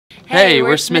Hey,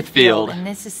 we're SmithField. And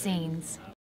this is Scenes.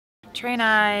 Trey and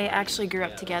I actually grew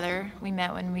up together. We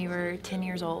met when we were 10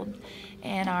 years old,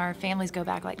 and our families go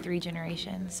back like 3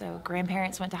 generations. So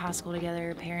grandparents went to high school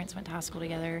together, parents went to high school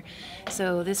together.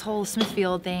 So this whole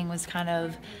SmithField thing was kind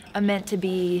of a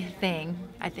meant-to-be thing,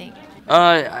 I think.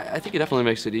 I think it definitely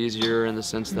makes it easier in the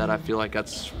sense that I feel like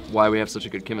that's why we have such a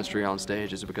good chemistry on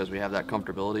stage, is because we have that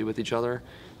comfortability with each other.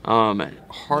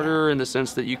 Harder in the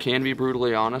sense that you can be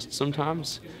brutally honest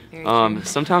sometimes. Very true.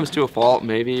 Sometimes to a fault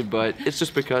maybe, but it's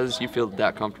just because you feel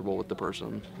that comfortable with the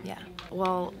person. Yeah.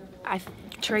 Well,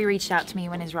 Trey reached out to me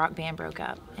when his rock band broke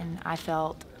up, and I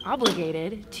felt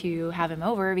obligated to have him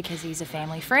over because he's a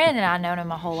family friend and I've known him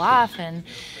my whole life. And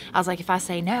I was like, if I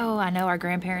say no, I know our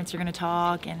grandparents are going to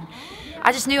talk, and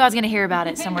I just knew I was going to hear about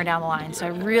it somewhere down the line, so I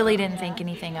really didn't think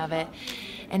anything of it.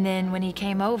 And then when he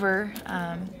came over,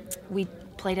 we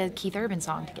played a Keith Urban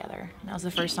song together. That was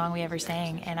the first song we ever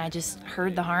sang, and I just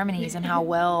heard the harmonies and how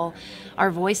well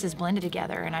our voices blended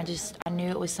together, and I knew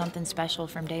it was something special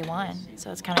from day one.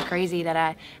 So it's kind of crazy that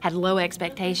I had low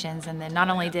expectations, and then not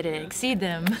only did it exceed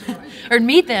them or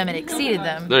meet them, it exceeded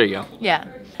them. There you go. Yeah.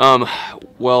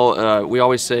 Well, we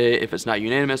always say if it's not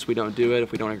unanimous, we don't do it.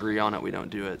 If we don't agree on it, we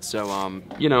don't do it. So,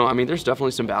 you know, I mean, there's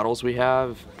definitely some battles we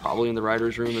have, probably in the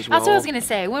writer's room as well. That's what I was going to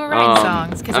say, when we're writing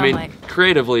songs. Cause I mean, like,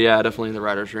 creatively, yeah, definitely in the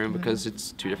writer's room, because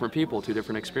it's 2 different people, 2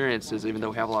 different experiences, even though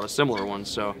we have a lot of similar ones.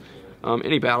 So,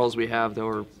 any battles we have,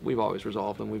 though, we've always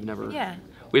resolved them. We've never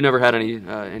had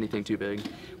anything too big.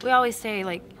 We always say,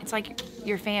 like, it's like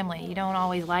your family. You don't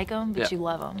always like them, but you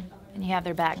love them. And you have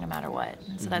their back no matter what.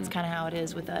 And so that's kind of how it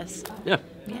is with us. Yeah.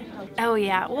 Oh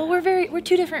yeah. Well, we're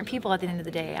 2 different people at the end of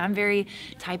the day. I'm very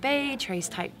type A, Trey's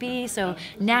type B. So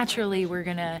naturally, we're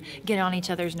gonna get on each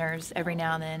other's nerves every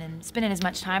now and then, and spending as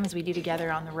much time as we do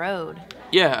together on the road.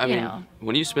 Yeah, I mean,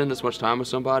 when you spend this much time with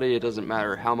somebody, it doesn't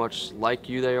matter how much like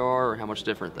you they are or how much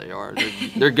different they are.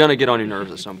 They're gonna get on your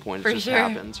nerves at some point. It just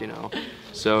happens, you know.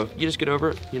 So you just get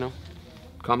over it, you know.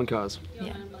 Common cause.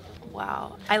 Yeah.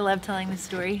 Wow. I love telling this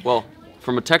story. Well,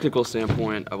 from a technical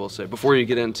standpoint, I will say, before you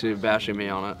get into bashing me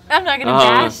on it. I'm not going to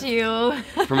bash you.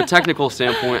 From a technical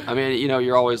standpoint, I mean, you know,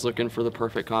 you're always looking for the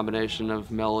perfect combination of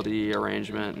melody,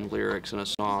 arrangement, and lyrics in a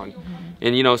song.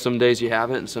 And, you know, some days you have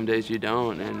it and some days you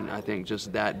don't. And I think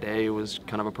just that day was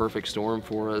kind of a perfect storm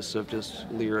for us of just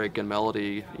lyric and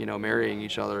melody, you know, marrying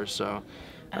each other. So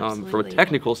from a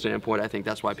technical standpoint, I think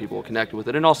that's why people connect with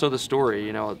it. And also the story,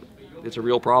 you know. It's a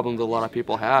real problem that a lot of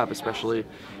people have, especially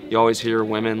you always hear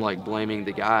women like blaming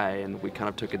the guy, and we kind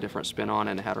of took a different spin on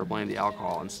it and had her blame the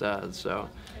alcohol instead. So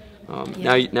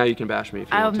now you can bash me if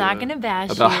you want I'm to. not going to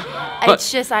bash you.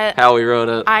 It's just how we wrote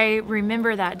it. I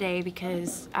remember that day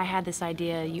because I had this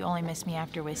idea, you only miss me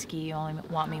after whiskey, you only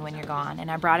want me when you're gone. And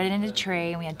I brought it into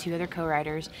Trey, and we had 2 other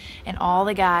co-writers, and all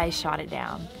the guys shot it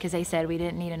down because they said we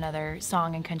didn't need another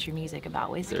song in country music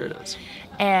about whiskey. There it is.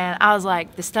 And I was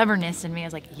like, the stubbornness in me, I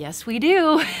was like, yes, we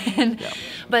do.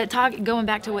 But going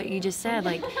back to what you just said,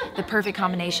 like the perfect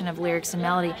combination of lyrics and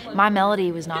melody, my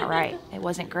melody was not right. It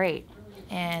wasn't great.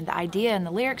 And the idea and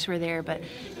the lyrics were there, but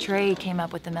Trey came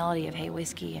up with the melody of Hey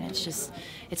Whiskey, and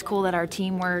it's cool that our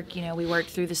teamwork, you know, we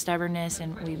worked through the stubbornness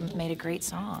and we made a great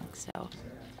song, so.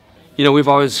 You know,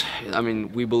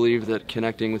 we believe that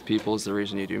connecting with people is the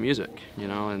reason you do music, you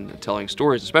know, and telling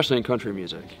stories, especially in country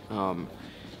music.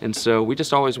 And so we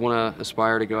just always want to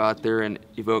aspire to go out there and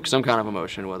evoke some kind of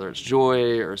emotion, whether it's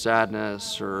joy or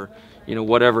sadness or, you know,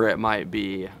 whatever it might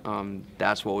be.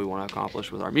 That's what we want to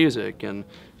accomplish with our music. And,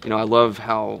 you know, I love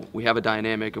how we have a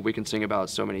dynamic and we can sing about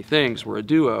so many things. We're a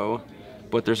duo,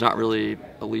 but there's not really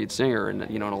a lead singer. And,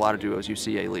 you know, in a lot of duos you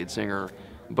see a lead singer.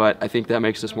 But I think that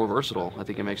makes us more versatile. I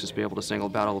think it makes us be able to sing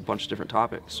about a bunch of different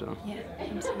topics. So. Yeah,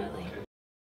 absolutely.